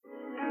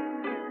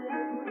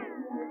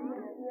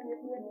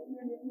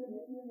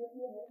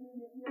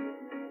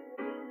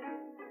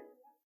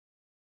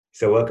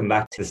So, welcome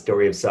back to the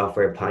Story of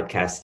Software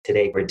podcast.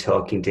 Today, we're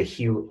talking to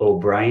Hugh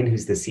O'Brien,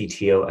 who's the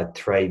CTO at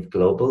Thrive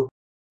Global.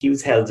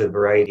 Hugh's held a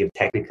variety of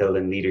technical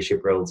and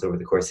leadership roles over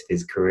the course of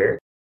his career.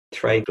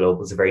 Thrive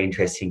Global is a very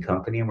interesting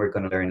company, and we're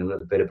going to learn a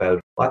little bit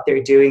about what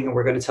they're doing, and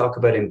we're going to talk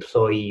about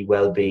employee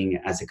well-being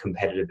as a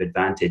competitive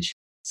advantage.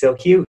 So,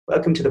 Hugh,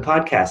 welcome to the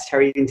podcast. How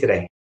are you doing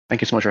today?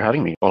 Thank you so much for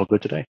having me. All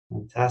good today.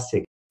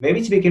 Fantastic.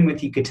 Maybe to begin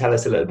with, you could tell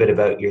us a little bit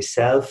about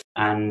yourself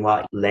and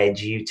what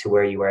led you to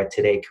where you are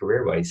today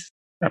career-wise.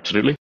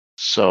 Absolutely.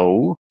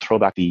 So,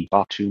 throwback the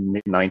clock to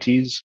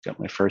mid-90s, got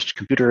my first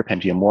computer,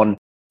 Pentium 1.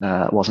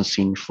 Wasn't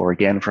seen for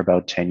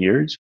about 10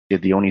 years.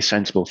 Did the only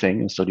sensible thing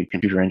and studied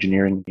computer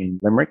engineering in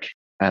Limerick.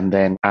 And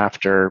then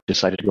after,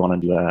 decided to go on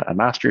and do a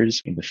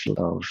master's in the field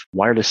of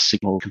wireless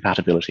signal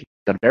compatibility.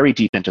 Got very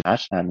deep into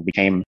that and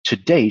became, to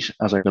date,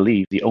 as I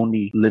believe, the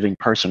only living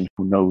person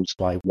who knows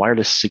why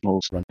wireless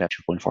signals run at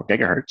 2.4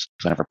 gigahertz,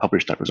 because I never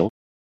published that result.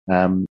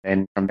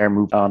 And from there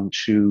moved on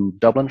to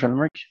Dublin from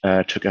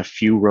Limerick, took a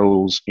few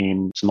roles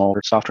in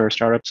smaller software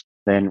startups,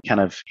 then kind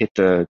of hit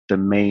the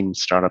main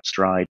startup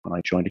stride when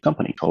I joined a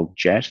company called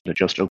Jet that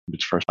just opened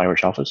its first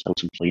Irish office. That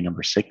was employee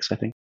number 6, I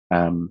think.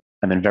 And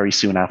then very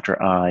soon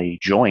after I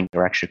joined, they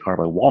were actually acquired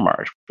by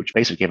Walmart, which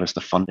basically gave us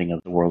the funding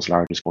of the world's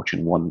largest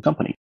Fortune 1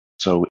 company.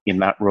 So in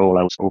that role,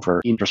 I was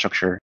over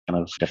infrastructure,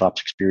 kind of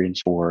DevOps experience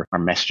for our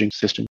messaging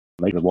system.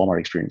 Later, the Walmart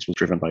experience was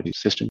driven by these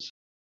systems.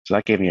 So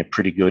that gave me a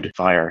pretty good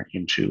fire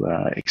into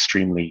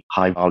extremely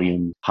high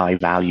volume, high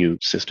value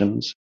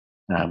systems.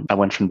 I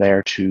went from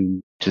there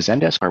to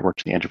Zendesk, where I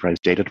worked in the enterprise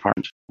data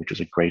department, which was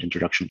a great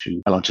introduction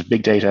to a bunch of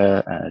big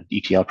data,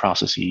 ETL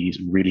processes,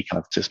 really kind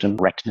of system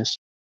correctness.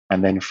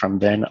 And then from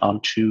then on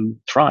to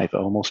Thrive,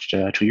 almost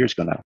 2 years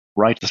ago now,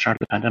 right at the start of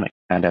the pandemic.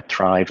 And at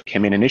Thrive,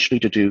 came in initially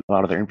to do a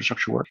lot of their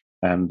infrastructure work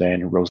and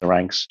then rose the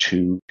ranks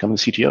to become the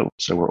CTO.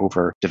 So we're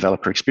over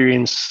developer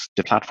experience,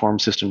 the platform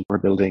system we're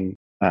building,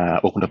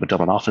 opened up a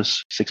Dublin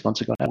office 6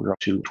 months ago now. We're up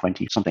to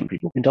 20-something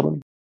people in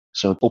Dublin.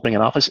 So opening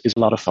an office is a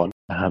lot of fun.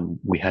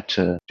 We had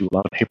to do a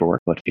lot of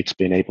paperwork, but it's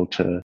been able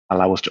to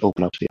allow us to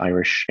open up to the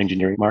Irish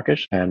engineering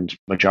market, and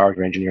majority of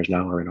our engineers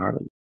now are in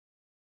Ireland.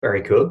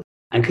 Very cool.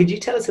 And could you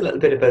tell us a little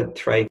bit about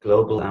Thrive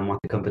Global and what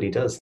the company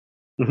does?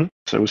 Mm-hmm.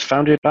 So it was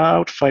founded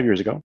about 5 years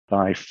ago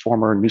by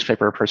former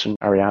newspaper person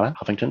Ariana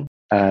Huffington.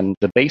 And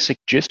the basic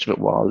gist of it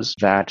was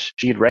that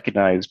she had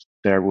recognized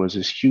there was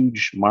this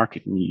huge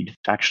market need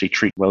to actually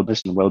treat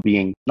wellness and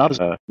well-being not as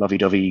a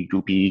lovey-dovey,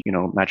 goopy,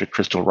 magic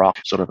crystal rock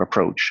sort of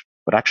approach,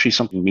 but actually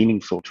something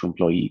meaningful to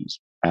employees.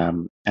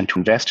 And to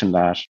invest in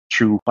that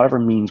through whatever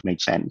means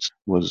made sense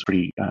was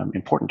pretty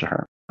important to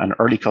her. And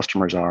early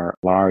customers are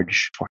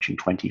large Fortune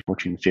 20,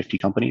 Fortune 50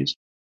 companies.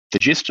 The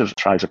gist of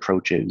Thrive's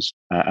approach is,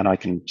 and I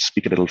can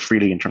speak a little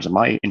freely in terms of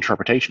my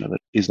interpretation of it,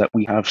 is that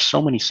we have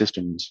so many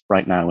systems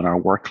right now in our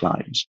work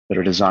lives that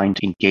are designed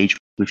to engage.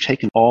 We've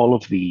taken all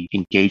of the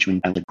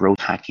engagement and the growth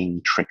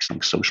hacking tricks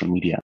like social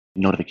media,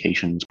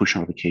 notifications, push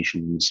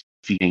notifications,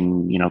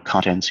 feeding,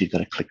 content so you've got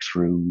to click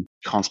through,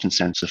 constant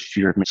sense of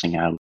fear of missing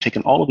out,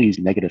 taken all of these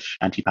negative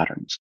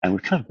anti-patterns, and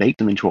we've kind of baked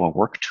them into our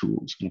work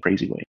tools in a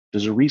crazy way.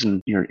 There's a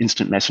reason your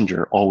instant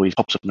messenger always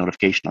pops up a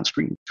notification on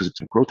screen, because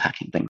it's a growth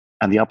hacking thing.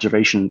 And the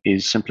observation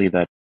is simply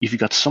that if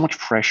you've got so much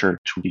pressure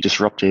to be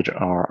disrupted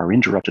or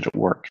interrupted at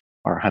work,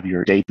 or have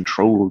your day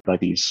controlled by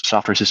these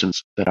software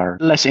systems that are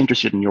less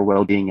interested in your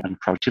well-being and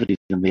productivity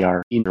than they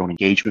are in their own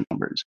engagement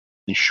numbers,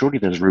 then surely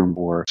there's room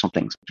for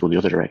something to go the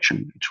other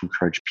direction to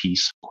encourage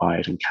peace,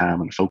 quiet, and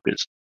calm and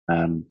focus.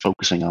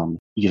 Focusing on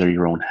either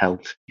your own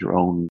health, your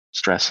own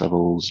stress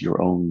levels,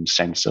 your own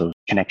sense of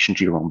connection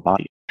to your own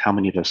body. How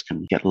many of us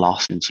can get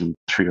lost in some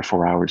 3 or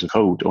 4 hours of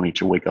code only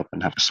to wake up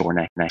and have a sore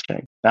neck next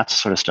day? That's the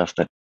sort of stuff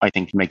that I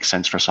think makes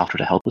sense for software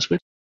to help us with.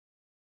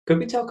 Could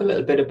we talk a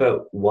little bit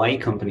about why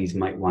companies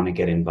might want to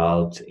get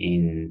involved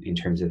in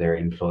terms of their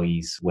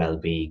employees'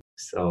 well-being?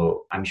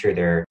 So I'm sure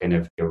there are kind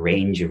of a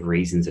range of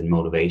reasons and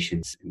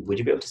motivations. Would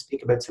you be able to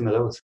speak about some of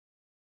those?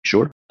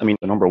 Sure. I mean,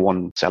 the number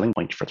one selling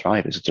point for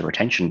Thrive is it's a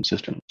retention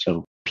system.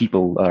 So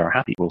people that are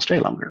happy will stay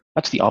longer.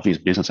 That's the obvious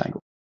business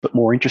angle. But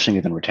more interestingly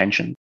than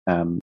retention,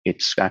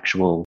 it's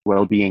actual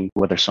well-being,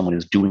 whether someone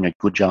is doing a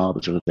good job,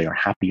 whether they are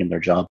happy in their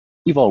job.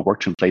 We've all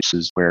worked in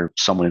places where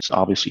someone is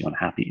obviously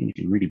unhappy and you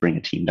can really bring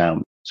a team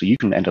down. So you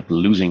can end up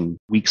losing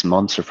weeks,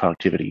 months of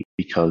productivity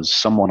because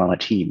someone on a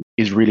team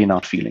is really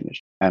not feeling it.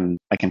 And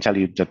I can tell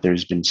you that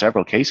there's been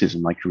several cases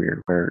in my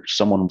career where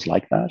someone was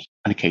like that,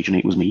 and occasionally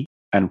it was me.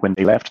 And when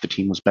they left, the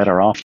team was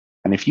better off.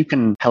 And if you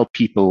can help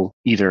people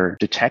either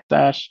detect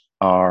that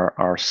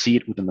or see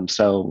it within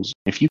themselves,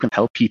 if you can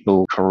help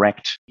people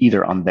correct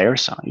either on their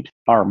side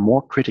or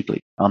more critically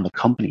on the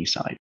company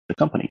side, the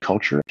company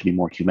culture to be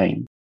more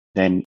humane,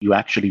 then you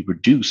actually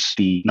reduce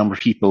the number of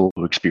people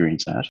who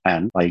experience that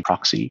and by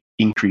proxy,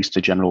 increase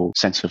the general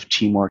sense of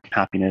teamwork,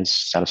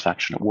 happiness,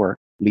 satisfaction at work,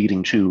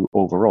 leading to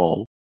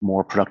overall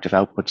more productive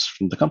outputs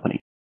from the company.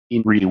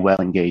 in really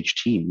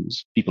well-engaged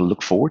teams, people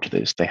look forward to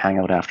this. They hang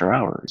out after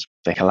hours.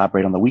 They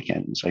collaborate on the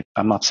weekends.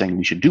 I'm not saying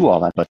we should do all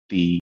that, but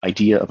the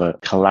idea of a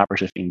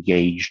collaborative,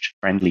 engaged,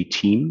 friendly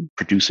team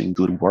producing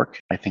good work,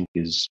 I think,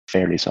 is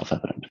fairly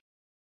self-evident.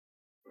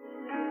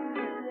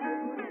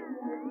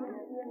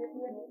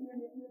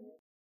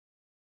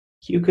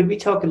 Hugh, could we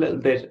talk a little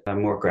bit at a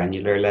more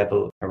granular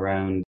level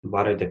around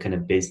what are the kind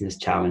of business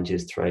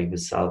challenges Thrive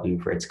is solving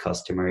for its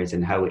customers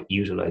and how it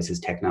utilizes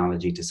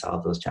technology to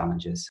solve those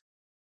challenges?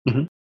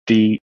 Mm-hmm.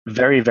 The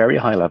very, very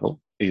high level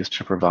is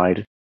to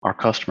provide our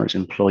customers'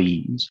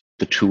 employees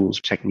the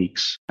tools,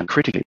 techniques, and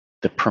critically,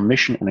 the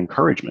permission and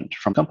encouragement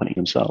from company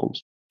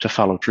themselves to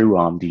follow through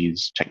on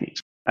these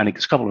techniques. And a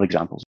couple of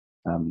examples.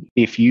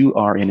 If you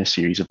are in a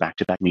series of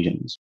back-to-back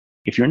meetings,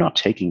 if you're not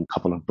taking a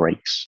couple of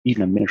breaks,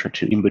 even a minute or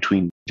two in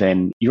between,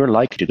 then you're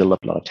likely to build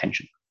up a lot of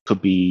tension.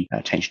 Could be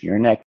tension in your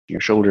neck,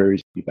 your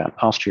shoulders, could be bad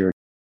posture.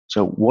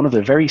 So one of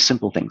the very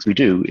simple things we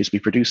do is we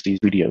produce these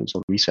videos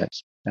or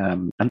resets,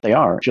 and they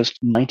are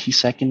just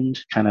 90-second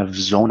kind of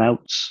zone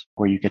outs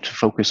where you get to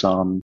focus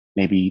on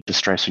maybe the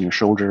stress in your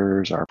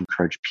shoulders or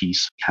encourage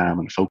peace, calm,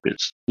 and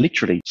focus.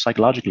 Literally,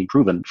 psychologically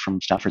proven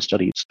from Stanford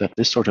studies that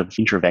this sort of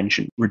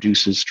intervention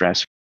reduces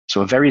stress. So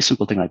a very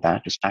simple thing like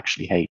that, just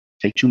actually, hey,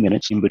 take 2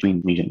 minutes in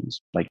between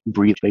meetings, like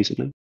breathe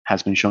basically,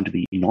 has been shown to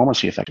be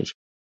enormously effective.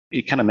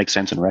 It kind of makes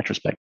sense in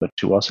retrospect, but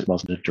to us, it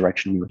wasn't the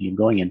direction we were even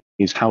going in,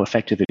 is how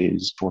effective it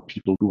is for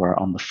people who are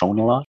on the phone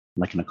a lot,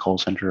 like in a call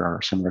center or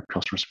a similar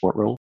customer support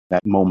role.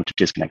 That moment to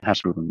disconnect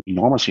has proven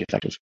enormously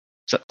effective.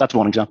 So that's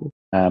one example.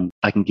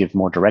 I can give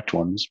more direct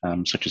ones,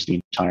 such as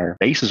the entire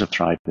basis of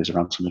Thrive is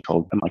around something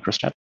called a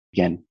microstep.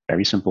 Again,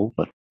 very simple,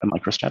 but a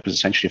microstep is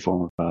essentially a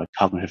form of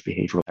cognitive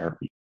behavioral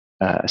therapy.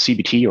 A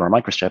CBT or a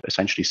microstep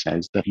essentially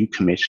says that you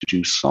commit to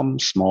do some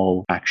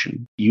small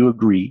action you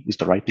agree is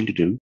the right thing to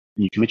do,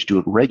 and you commit to do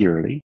it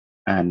regularly.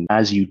 And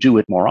as you do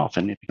it more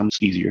often, it becomes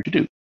easier to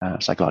do,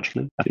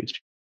 psychologically at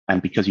least.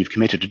 And because you've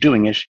committed to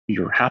doing it,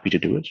 you're happy to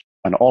do it.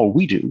 And all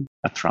we do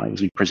at Thrive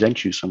is we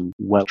present you some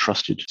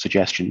well-trusted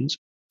suggestions.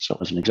 So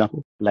as an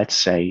example, let's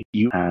say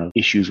you have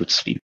issues with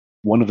sleep.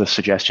 One of the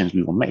suggestions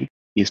we will make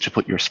is to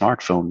put your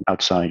smartphone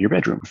outside your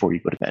bedroom before you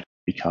go to bed.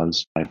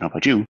 Because I don't know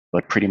about you,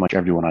 but pretty much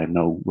everyone I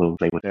know will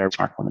play with their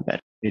smartphone in bed.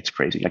 It's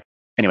crazy.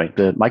 Anyway,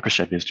 the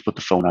microstep is to put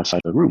the phone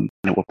outside the room,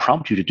 and it will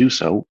prompt you to do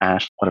so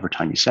at whatever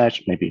time you set.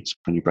 Maybe it's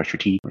when you brush your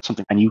teeth or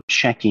something, and you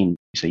check in.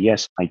 You say,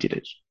 yes, I did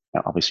it.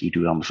 Now, obviously, you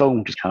do it on the phone,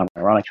 which is kind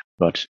of ironic,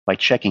 but by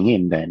checking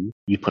in, then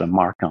you put a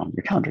mark on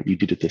your calendar. You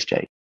did it this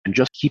day. And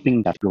just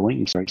keeping that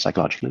going is very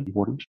psychologically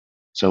important.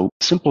 So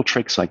simple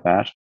tricks like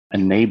that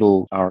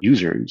enable our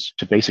users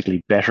to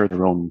basically better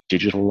their own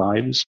digital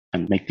lives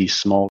and make these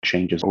small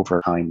changes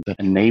over time that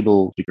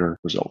enable bigger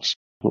results.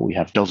 But we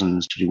have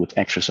dozens to do with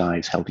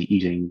exercise, healthy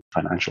eating,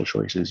 financial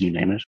choices, you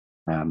name it.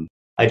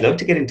 I'd love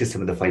to get into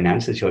some of the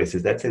financial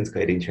choices. That sounds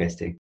quite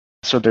interesting.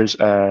 So there's,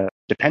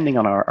 depending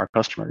on our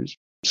customers,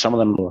 some of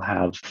them will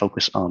have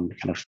focus on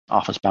kind of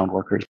office-bound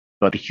workers,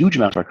 but a huge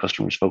amount of our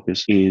customers'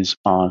 focus is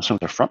on some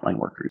of their frontline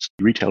workers.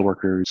 Retail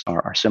workers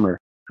are similar,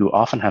 who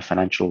often have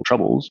financial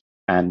troubles.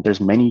 And there's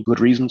many good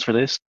reasons for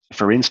this.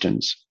 For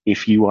instance,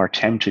 if you are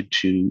tempted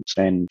to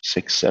spend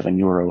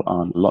 €6-7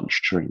 on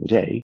lunch during the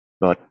day,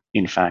 but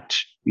in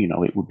fact,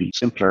 it would be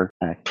simpler,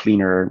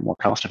 cleaner, more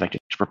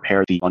cost-effective to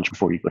prepare the lunch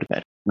before you go to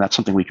bed. And that's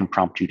something we can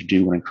prompt you to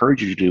do and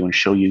encourage you to do and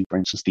show you, for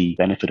instance, the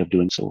benefit of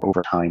doing so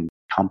over time,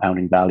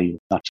 compounding value,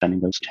 not spending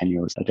those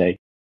 €10 a day.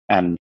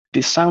 And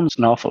this sounds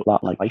an awful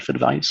lot like life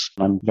advice.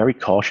 And I'm very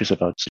cautious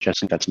about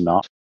suggesting that's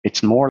not.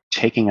 It's more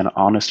taking an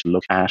honest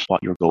look at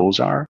what your goals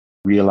are,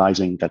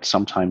 realizing that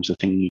sometimes the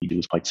thing you need to do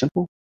is quite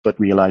simple, but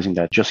realizing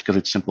that just because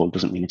it's simple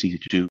doesn't mean it's easy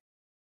to do.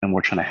 And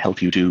we're trying to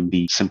help you do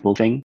the simple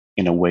thing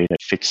in a way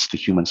that fits the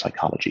human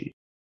psychology.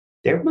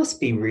 There must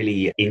be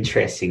really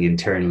interesting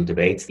internal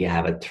debates you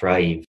have at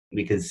Thrive,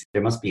 because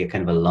there must be a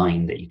kind of a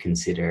line that you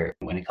consider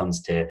when it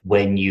comes to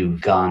when you've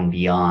gone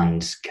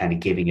beyond kind of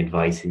giving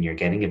advice and you're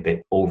getting a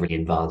bit overly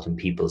involved in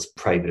people's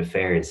private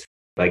affairs.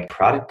 Like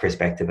product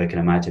perspective, I can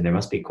imagine there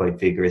must be quite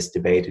vigorous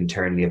debate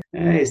internally of,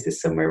 is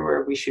this somewhere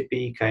where we should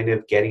be kind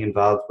of getting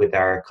involved with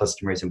our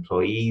customers'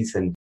 employees?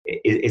 And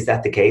is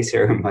that the case,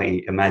 or am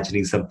I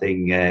imagining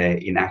something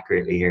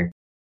inaccurately here?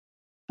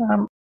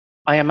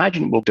 I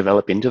imagine we'll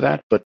develop into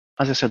that, but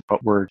as I said,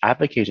 what we're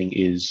advocating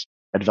is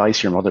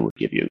advice your mother would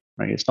give you,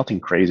 right? It's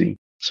nothing crazy.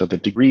 So the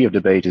degree of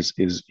debate is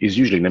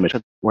usually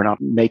limited. We're not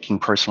making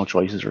personal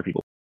choices for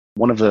people.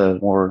 One of the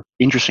more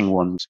interesting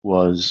ones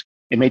was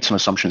it made some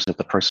assumptions that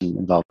the person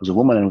involved was a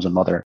woman and was a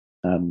mother.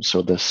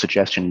 So the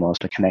suggestion was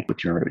to connect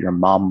with your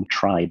mom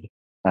tribe,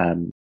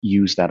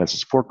 use that as a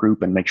support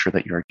group and make sure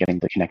that you're getting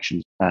the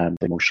connections and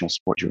the emotional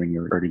support during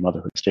your early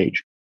motherhood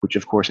stage, which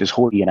of course is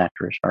wholly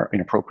inaccurate or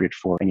inappropriate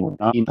for anyone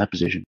not in that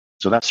position.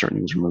 So that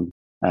certainly was removed.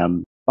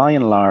 By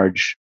and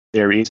large,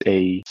 there is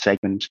a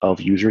segment of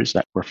users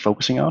that we're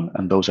focusing on,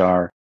 and those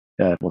are,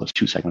 there's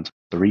two segments,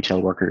 the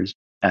retail workers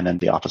and then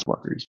the office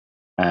workers.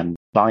 And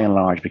by and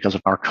large, because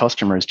of our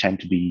customers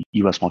tend to be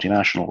US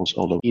multinationals,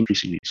 although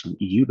increasingly some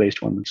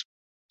EU-based ones,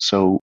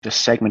 So the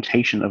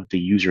segmentation of the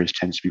users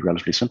tends to be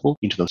relatively simple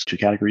into those two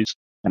categories.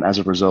 And as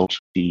a result,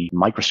 the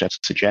microsteps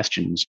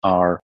suggestions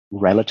are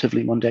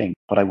relatively mundane.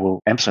 But I will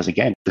emphasize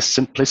again, the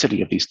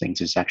simplicity of these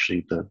things is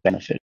actually the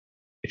benefit.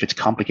 If it's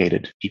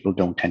complicated, people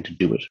don't tend to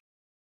do it.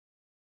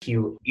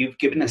 You've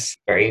given us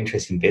very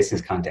interesting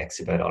business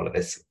context about all of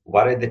this.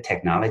 What are the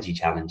technology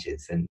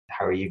challenges and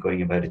how are you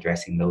going about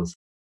addressing those?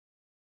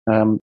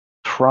 Um,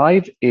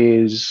 Thrive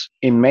is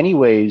in many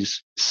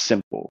ways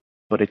simple,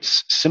 but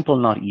it's simple,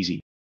 not easy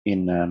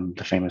in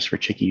the famous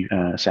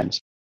Ricicki sense.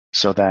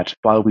 So that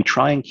while we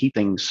try and keep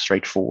things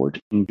straightforward,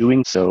 in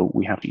doing so,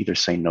 we have to either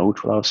say no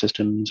to a lot of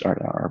systems or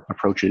our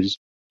approaches,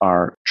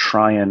 or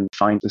try and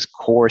find this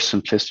core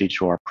simplicity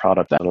to our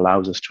product that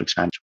allows us to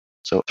expand.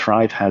 So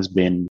Thrive has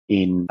been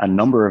in a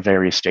number of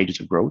various stages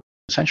of growth,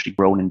 essentially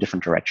grown in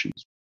different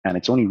directions. And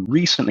it's only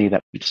recently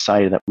that we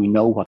decided that we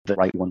know what the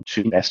right one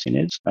to invest in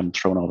is and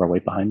thrown all of our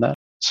weight behind that.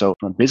 So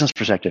from a business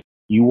perspective,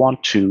 you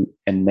want to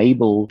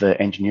enable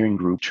the engineering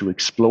group to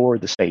explore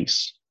the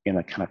space in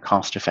a kind of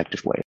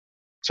cost-effective way.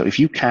 So if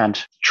you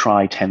can't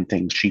try 10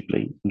 things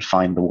cheaply and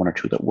find the one or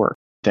two that work,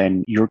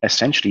 then you're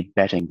essentially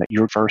betting that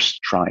your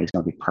first try is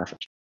going to be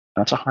perfect.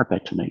 That's a hard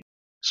bet to make.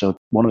 So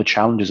one of the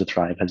challenges of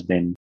Thrive has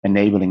been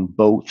enabling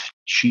both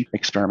cheap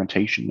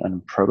experimentation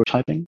and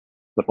prototyping,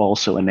 but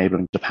also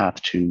enabling the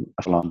path to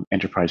a full-on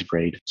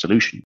enterprise-grade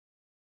solution.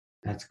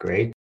 That's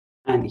great.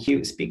 And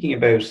Hugh, speaking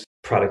about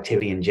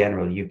productivity in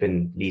general, you've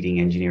been leading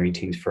engineering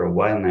teams for a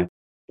while now.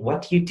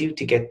 What do you do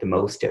to get the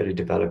most out of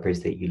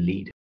developers that you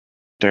lead?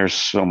 There's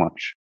so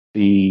much.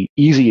 The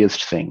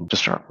easiest thing to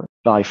start with,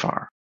 by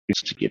far,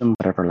 is to give them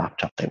whatever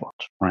laptop they want,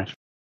 right?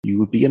 You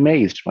would be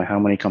amazed by how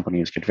many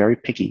companies get very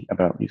picky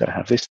about you got to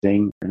have this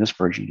thing and this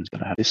version, it's got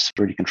to have this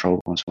security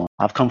control and so on.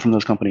 I've come from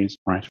those companies,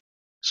 right?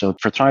 So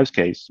for Thrive's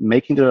case,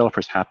 making the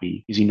developers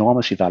happy is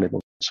enormously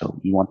valuable. So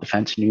you want the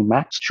fancy new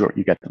Macs? Sure,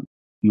 you get them.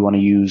 You want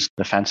to use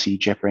the fancy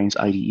JetBrains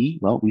IDE?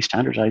 Well, we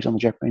standardized on the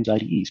JetBrains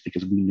IDEs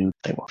because we knew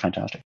they were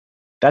fantastic.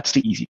 That's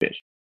the easy bit.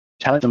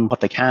 Telling them what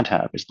they can't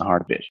have is the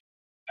hard bit.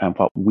 And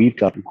what we've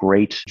got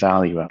great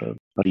value out of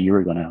about a year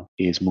ago now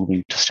is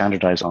moving to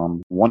standardize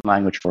on one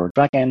language for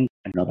backend,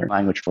 another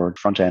language for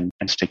front end,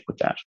 and stick with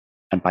that.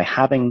 And by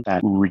having that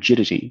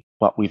rigidity,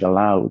 what we've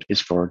allowed is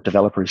for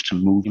developers to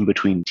move in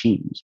between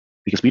teams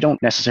because we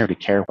don't necessarily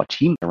care what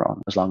team they're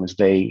on as long as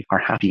they are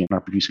happy and are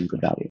producing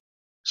good value.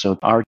 So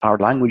our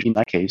language in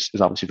that case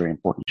is obviously very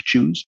important to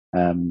choose.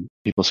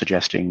 People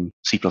suggesting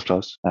C++,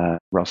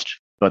 Rust,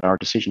 but our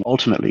decision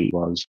ultimately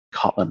was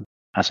Kotlin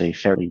as a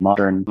fairly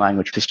modern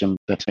language system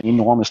that's been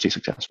enormously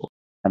successful.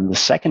 And the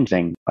second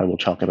thing I will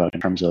talk about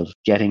in terms of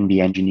getting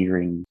the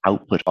engineering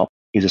output up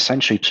is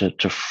essentially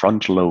to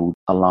front load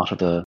a lot of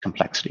the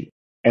complexity.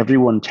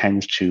 Everyone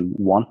tends to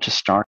want to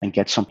start and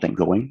get something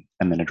going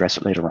and then address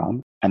it later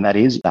on. And that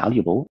is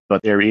valuable,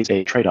 but there is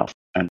a trade-off.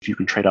 And if you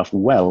can trade off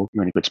well,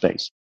 you're in a good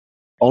space.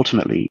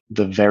 Ultimately,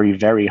 the very,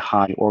 very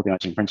high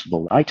organizing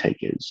principle I take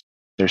is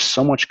there's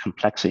so much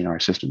complexity in our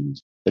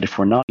systems that if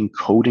we're not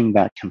encoding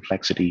that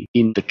complexity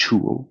in the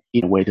tool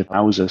in a way that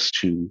allows us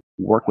to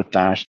work with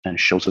that and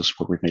shows us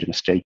where we've made a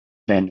mistake,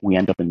 then we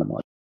end up in the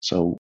mud.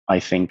 So I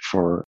think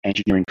for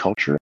engineering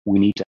culture, we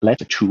need to let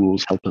the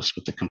tools help us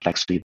with the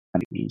complexity.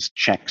 And it means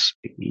checks,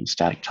 it means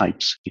static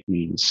types, it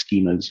means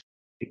schemas,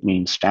 it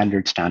means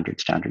standards.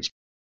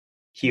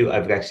 Hugh,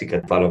 I've actually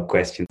got a follow-up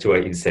question to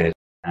what you said.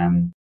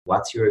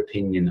 What's your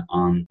opinion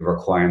on the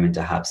requirement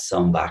to have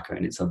some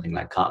background in something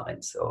like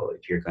Kotlin? So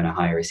if you're going to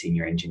hire a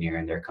senior engineer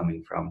and they're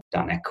coming from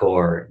 .NET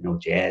Core,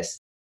 Node.js,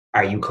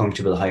 are you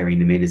comfortable hiring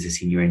them in as a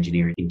senior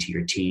engineer into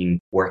your team,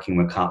 working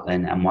with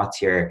Kotlin? And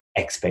what's your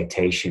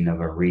expectation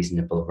of a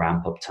reasonable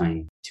ramp-up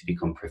time to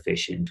become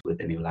proficient with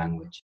a new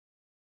language?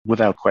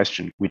 Without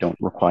question, we don't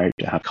require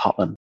you to have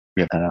Kotlin.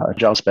 We have a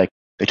job spec.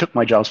 They took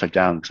my job spec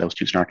down because I was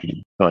too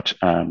snarky. But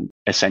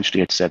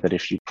essentially, it said that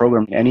if you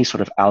program any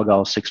sort of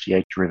Algol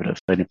 68 derivative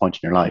at any point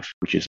in your life,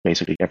 which is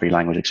basically every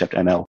language except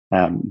ML,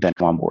 then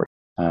come on board.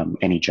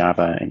 Any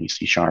Java, any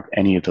C#,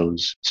 any of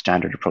those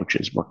standard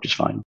approaches work just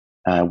fine.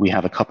 We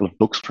have a couple of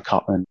books for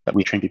Kotlin that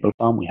we train people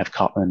on. We have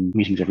Kotlin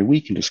meetings every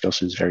week and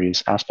discusses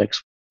various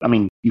aspects. I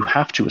mean, you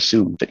have to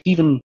assume that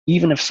even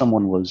if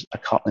someone was a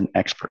Kotlin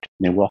expert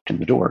and they walked in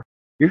the door,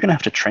 you're going to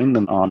have to train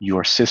them on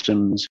your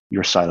systems,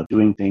 your style of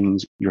doing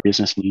things, your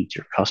business needs,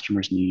 your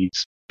customers'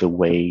 needs, the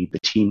way the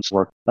teams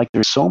work. Like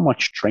there's so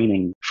much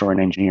training for an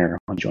engineer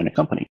when you join a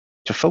company.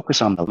 To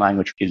focus on the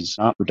language is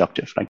not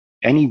reductive. Like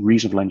any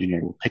reasonable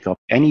engineer will pick up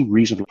any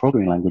reasonable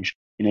programming language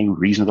in a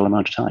reasonable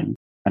amount of time.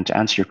 And to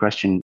answer your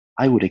question,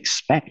 I would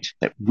expect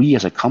that we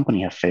as a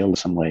company have failed in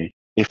some way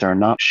if they're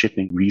not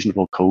shipping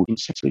reasonable code in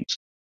 6 weeks.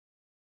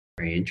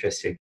 Very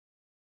interesting.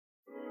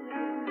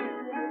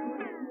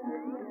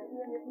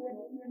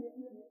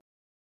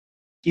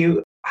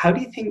 How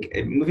do you think,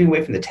 moving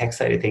away from the tech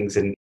side of things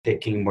and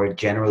taking a more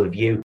general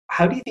view,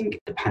 how do you think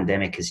the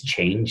pandemic has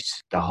changed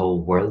the whole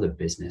world of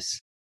business?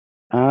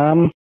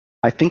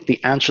 I think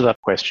the answer to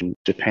that question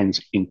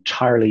depends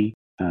entirely,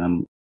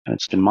 and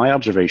it's been my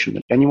observation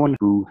that anyone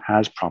who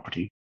has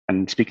property,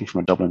 and speaking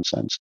from a Dublin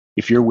sense,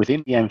 if you're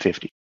within the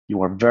M50,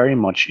 you are very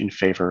much in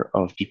favor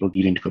of people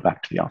needing to go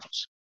back to the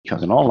office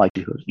because in all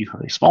likelihood, you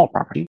have a small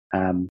property.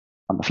 On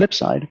the flip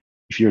side,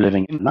 if you're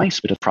living in a nice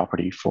bit of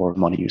property for the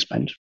money you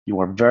spend, you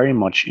are very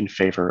much in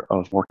favor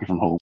of working from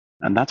home.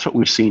 And that's what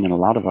we've seen in a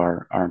lot of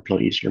our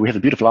employees here. We have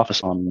a beautiful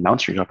office on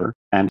Mount Street Upper,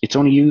 and it's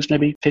only used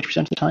maybe 50%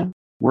 of the time.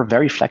 We're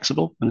very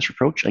flexible in this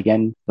approach.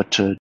 Again, but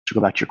to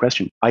go back to your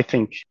question, I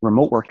think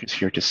remote work is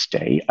here to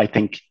stay. I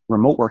think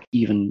remote work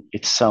even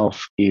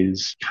itself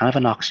is kind of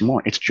an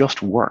oxymoron. It's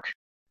just work.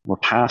 We're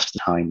past the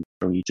time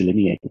where we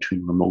delineate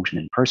between remote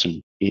and in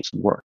person. It's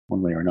work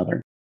one way or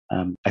another.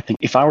 I think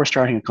if I were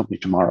starting a company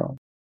tomorrow,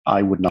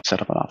 I would not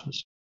set up an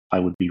office. I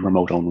would be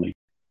remote only.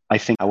 I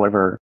think,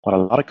 however, what a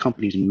lot of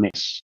companies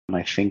miss, and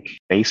I think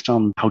based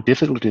on how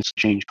difficult it is to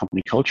change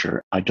company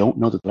culture, I don't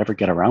know that they'll ever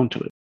get around to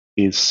it,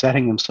 is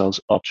setting themselves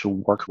up to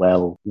work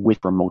well with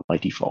remote by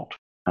default.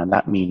 And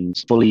that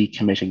means fully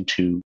committing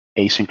to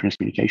asynchronous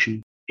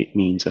communication. It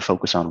means a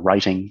focus on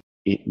writing.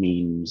 It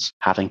means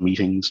having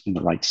meetings in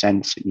the right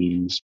sense. It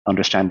means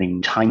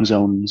understanding time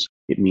zones.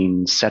 It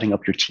means setting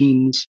up your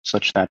teams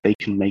such that they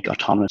can make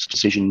autonomous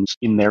decisions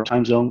in their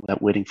time zone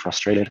without waiting for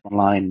Australia to come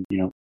online.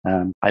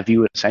 I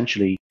view it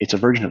essentially, it's a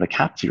version of the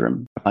CAP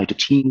theorem applied to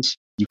teams.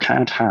 You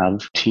can't have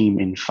a team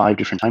in 5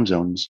 different time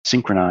zones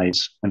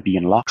synchronize and be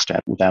in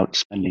lockstep without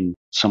spending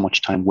so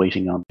much time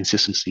waiting on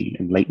consistency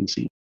and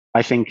latency.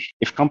 I think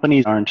if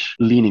companies aren't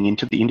leaning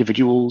into the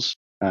individuals,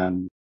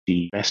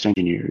 the best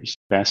engineers,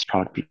 best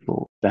product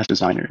people, best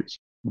designers,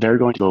 they're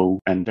going to go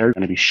and they're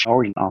going to be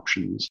showered in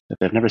options that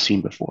they've never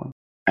seen before.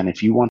 And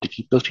if you want to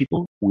keep those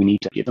people, we need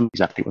to give them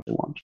exactly what they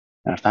want.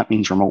 And if that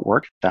means remote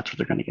work, that's what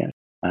they're going to get.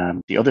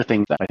 The other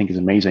thing that I think is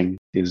amazing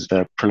is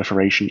the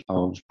proliferation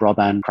of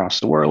broadband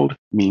across the world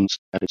means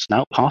that it's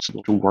now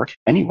possible to work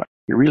anywhere.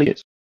 It really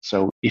is.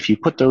 So if you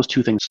put those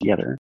two things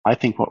together, I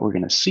think what we're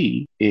going to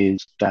see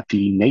is that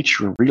the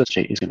nature of real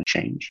estate is going to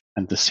change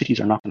and the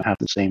cities are not going to have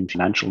the same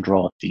financial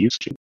draw they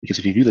used to. Because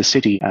if you view the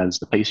city as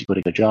the place you go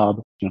to get a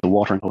job, the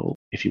watering hole,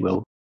 if you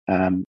will,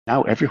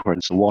 now everywhere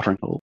it's a watering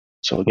hole.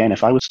 So again,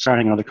 if I was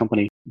starting another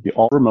company, it'd be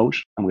all remote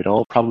and we'd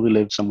all probably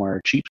live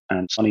somewhere cheap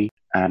and sunny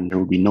and there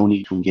would be no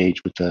need to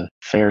engage with the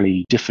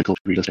fairly difficult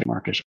real estate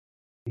market.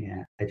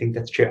 Yeah, I think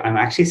that's true. I'm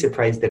actually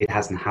surprised that it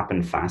hasn't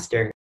happened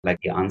faster. Like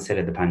the onset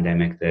of the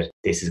pandemic, that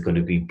this is going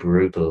to be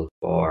brutal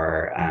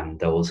for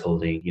those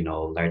holding,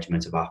 large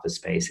amounts of office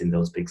space in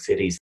those big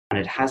cities. And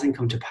it hasn't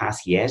come to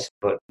pass yet,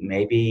 but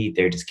maybe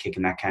they're just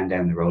kicking that can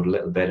down the road a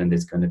little bit and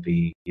there's going to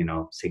be,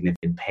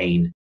 significant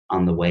pain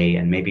on the way.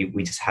 And maybe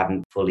we just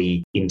haven't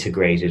fully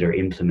integrated or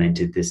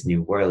implemented this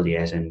new world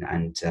yet. And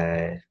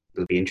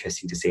it'll be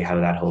interesting to see how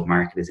that whole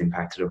market is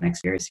impacted over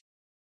next years.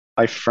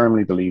 I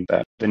firmly believe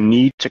that the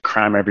need to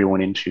cram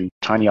everyone into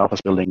tiny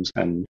office buildings,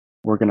 and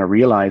we're going to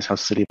realize how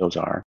silly those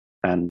are.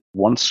 And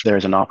once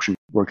there's an option,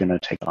 we're going to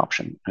take the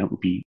option. And it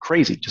would be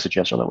crazy to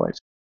suggest otherwise.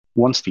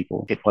 Once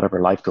people hit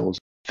whatever life goals,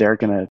 they're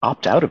going to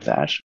opt out of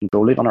that and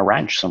go live on a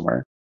ranch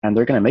somewhere. And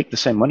they're going to make the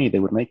same money they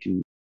would make.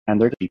 And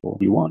they're the people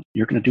you want.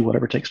 You're going to do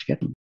whatever it takes to get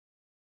them.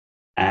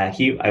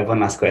 Hugh, I have one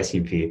last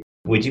question for you.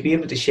 Would you be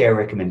able to share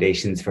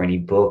recommendations for any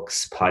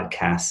books,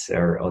 podcasts,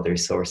 or other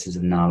sources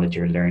of knowledge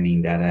or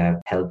learning that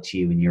have helped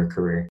you in your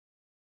career?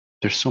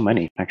 There's so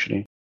many,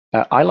 actually.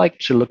 I like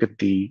to look at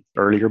the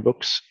earlier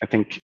books. I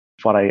think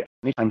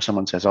anytime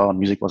someone says, oh,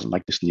 music wasn't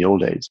like this in the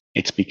old days,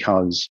 it's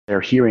because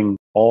they're hearing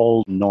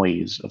all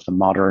noise of the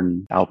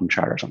modern album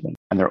chart or something,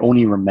 and they're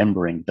only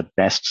remembering the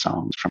best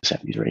songs from the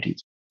 70s or 80s.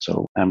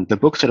 So the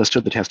books that have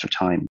stood the test of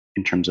time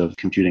in terms of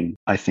computing,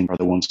 I think, are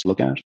the ones to look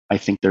at. I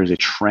think there's a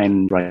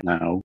trend right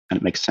now, and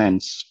it makes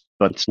sense,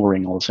 but it's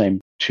worrying all the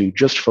same, to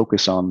just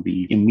focus on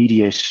the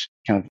immediate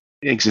kind of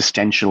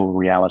existential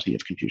reality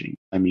of computing.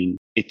 I mean,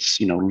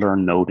 it's,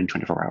 learn Node in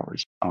 24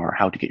 hours or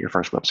how to get your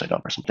first website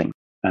up or something.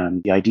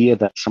 The idea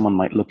that someone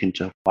might look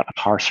into what a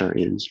parser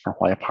is or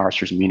why a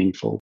parser is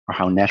meaningful or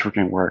how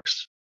networking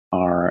works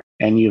or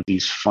any of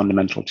these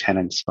fundamental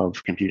tenets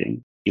of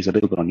computing is a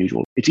little bit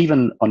unusual. It's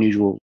even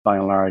unusual by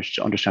and large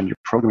to understand your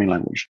programming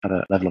language at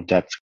a level of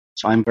depth.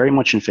 So I'm very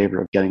much in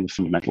favor of getting the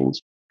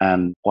fundamentals.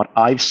 And what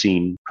I've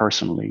seen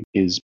personally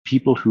is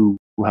people who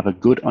have a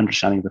good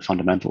understanding of the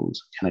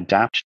fundamentals can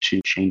adapt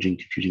to changing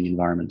computing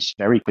environments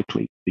very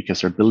quickly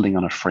because they're building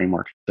on a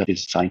framework that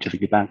is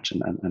scientifically backed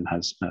and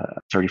has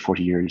 30,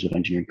 40 years of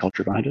engineering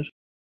culture behind it.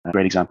 A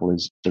great example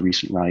is the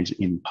recent rise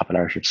in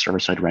popularity of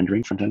server-side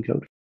rendering front-end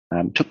code.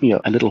 It took me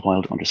a little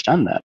while to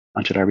understand that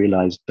until I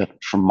realized that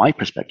from my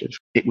perspective,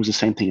 it was the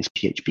same thing as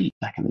PHP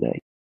back in the day.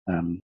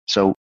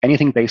 So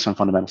anything based on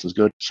fundamentals is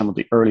good. Some of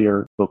the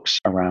earlier books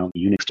around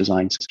the Unix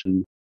design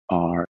system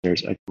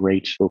there's a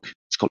great book.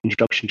 It's called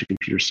Introduction to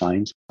Computer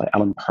Science by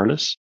Alan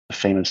Perlis, a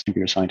famous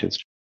computer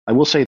scientist. I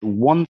will say the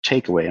one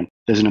takeaway, and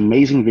there's an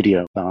amazing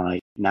video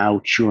by now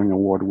Turing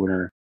Award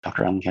winner,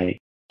 Dr. Alan Kay,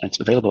 and it's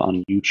available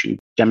on YouTube,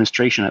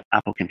 demonstration at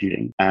Apple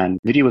Computing. And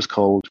the video is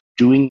called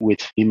Doing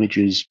with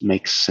Images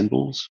Makes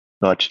Symbols.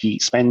 But he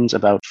spends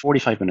about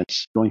 45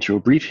 minutes going through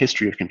a brief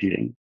history of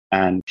computing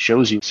and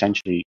shows you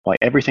essentially why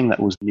everything that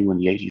was new in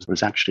the 80s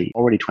was actually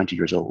already 20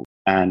 years old,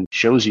 and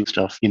shows you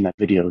stuff in that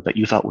video that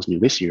you thought was new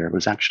this year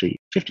was actually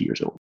 50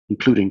 years old,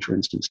 including, for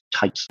instance,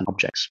 types and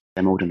objects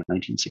demoed in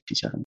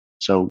 1967.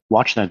 So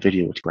watch that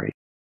video. It's great.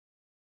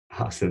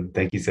 Awesome.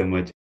 Thank you so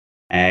much.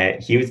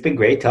 Hugh, it's been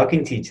great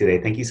talking to you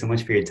today. Thank you so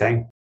much for your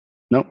time.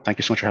 No, thank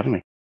you so much for having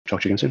me.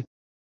 Talk to you again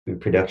soon.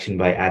 Production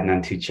by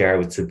Adnan Tuchar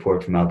with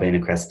support from Albina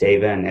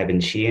Cresteva and Evan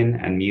Sheehan,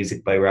 and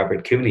music by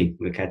Robert Cooney.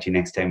 We'll catch you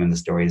next time on the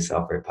Story of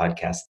Software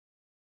podcast.